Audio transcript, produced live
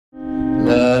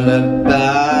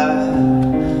lullaby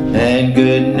and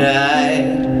good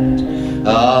night.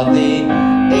 All the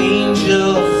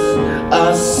angels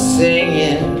are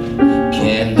singing.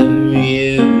 Can the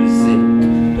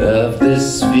music of the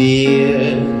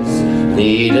spheres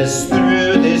lead us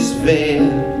through this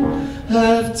veil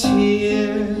of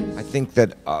tears? I think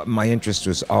that my interest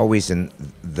was always in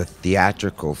the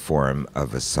theatrical form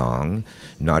of a song,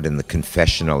 not in the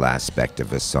confessional aspect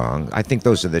of a song. I think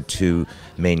those are the two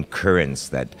main currents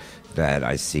that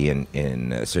I see in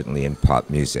certainly in pop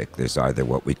music. There's either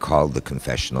what we call the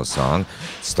confessional song,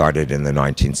 started in the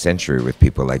 19th century with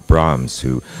people like Brahms,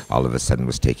 who all of a sudden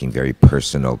was taking very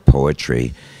personal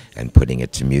poetry and putting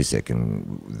it to music,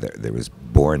 and there was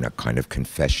born a kind of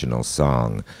confessional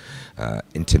song,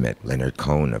 intimate. Leonard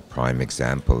Cohen, a prime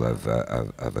example of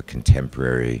a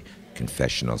contemporary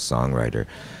confessional songwriter.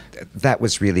 That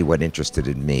was really what interested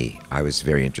in me. I was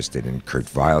very interested in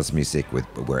Kurt Weill's music, with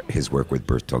his work with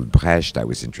Bertolt Brecht. I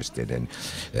was interested in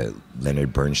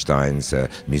Leonard Bernstein's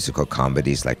musical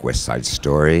comedies like West Side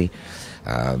Story.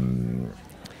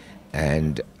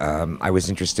 And I was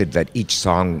interested that each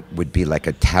song would be like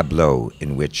a tableau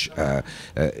in which,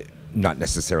 not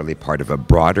necessarily part of a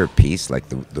broader piece, like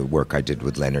the work I did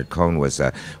with Leonard Cohen was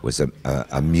a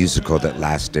musical that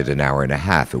lasted an hour and a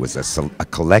half. It was a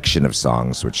collection of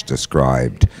songs which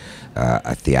described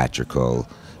a theatrical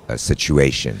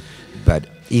situation. But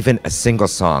even a single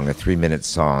song, a 3-minute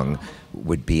song,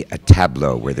 would be a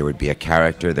tableau where there would be a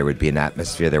character, there would be an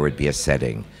atmosphere, there would be a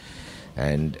setting.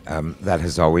 And that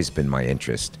has always been my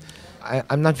interest.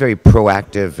 I'm not very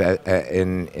proactive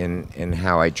in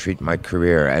how I treat my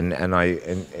career, and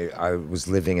I was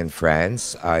living in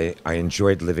France. I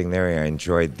enjoyed living there. I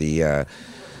enjoyed the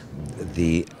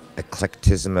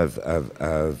eclecticism of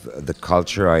the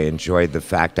culture. I enjoyed the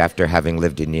fact, after having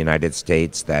lived in the United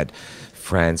States, that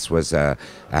France was a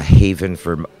haven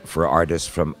for artists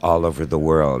from all over the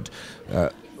world.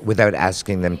 Without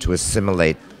asking them to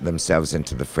assimilate themselves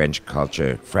into the French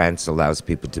culture, France allows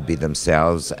people to be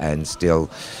themselves and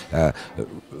still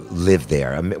live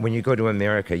there. When you go to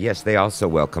America, yes, they also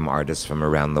welcome artists from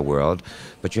around the world,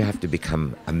 but you have to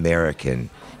become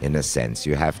American in a sense.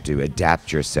 You have to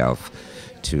adapt yourself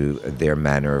to their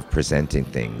manner of presenting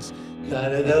things.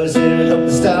 None of those who hope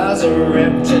the stars are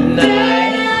ripped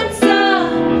tonight.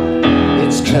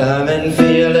 It's come and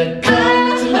feel it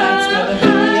come. Tonight's gonna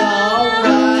be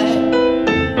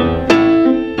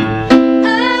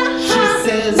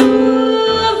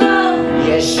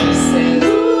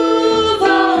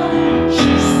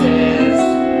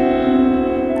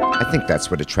I think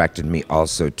that's what attracted me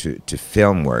also to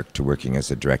film work, to working as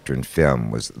a director in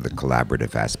film, was the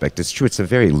collaborative aspect. It's true, it's a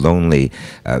very lonely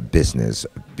business,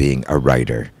 being a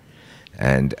writer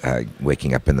and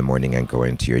waking up in the morning and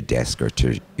going to your desk or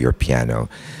to your piano.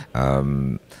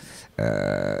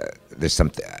 It's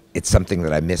something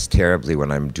that I miss terribly when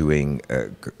I'm doing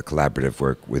collaborative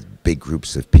work with big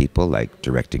groups of people, like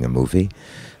directing a movie.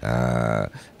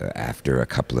 After a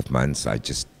couple of months, I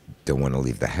just don't want to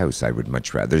leave the house. I would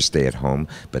much rather stay at home.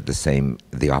 But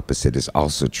the opposite is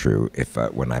also true. If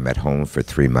when I'm at home for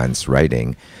 3 months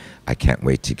writing, I can't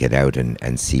wait to get out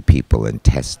and see people and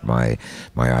test my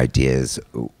ideas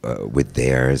with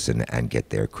theirs and get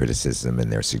their criticism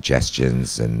and their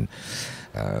suggestions. And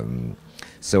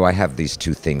so I have these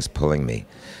two things pulling me.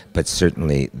 But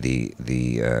certainly the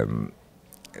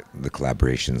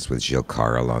collaborations with Gilles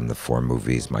Carrel on the 4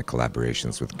 movies, my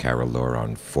collaborations with Carol Lohr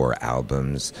on 4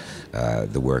 albums,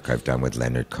 the work I've done with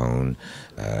Leonard Cohen,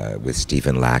 with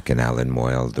Stephen Lack and Alan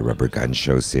Moyle, the Rubber Gun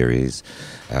Show series.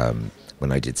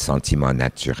 When I did Sentiment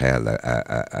Naturel,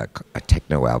 a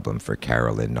techno album for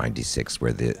Carol in '96,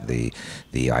 where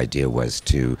the idea was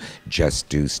to just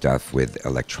do stuff with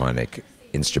electronic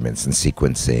instruments and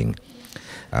sequencing.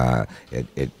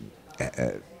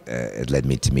 It led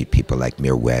me to meet people like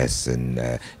Mir West and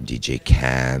DJ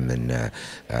Cam and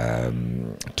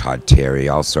Todd Terry,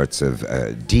 all sorts of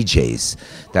DJs.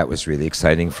 That was really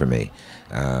exciting for me.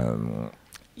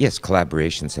 Yes,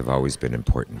 collaborations have always been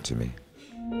important to me.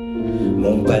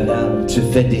 Mon bonhomme, tu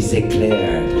fais des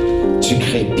éclairs, tu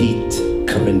crépites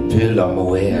comme une bulle en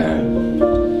mohair.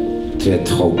 Tu es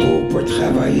trop beau pour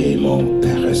travailler, mon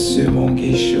paresseux, mon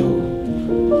guéchot.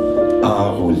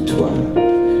 Enroule-toi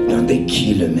dans des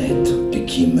kilomètres de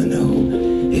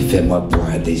kimono et fais-moi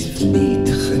boire des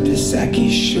litres de saké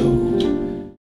chaud.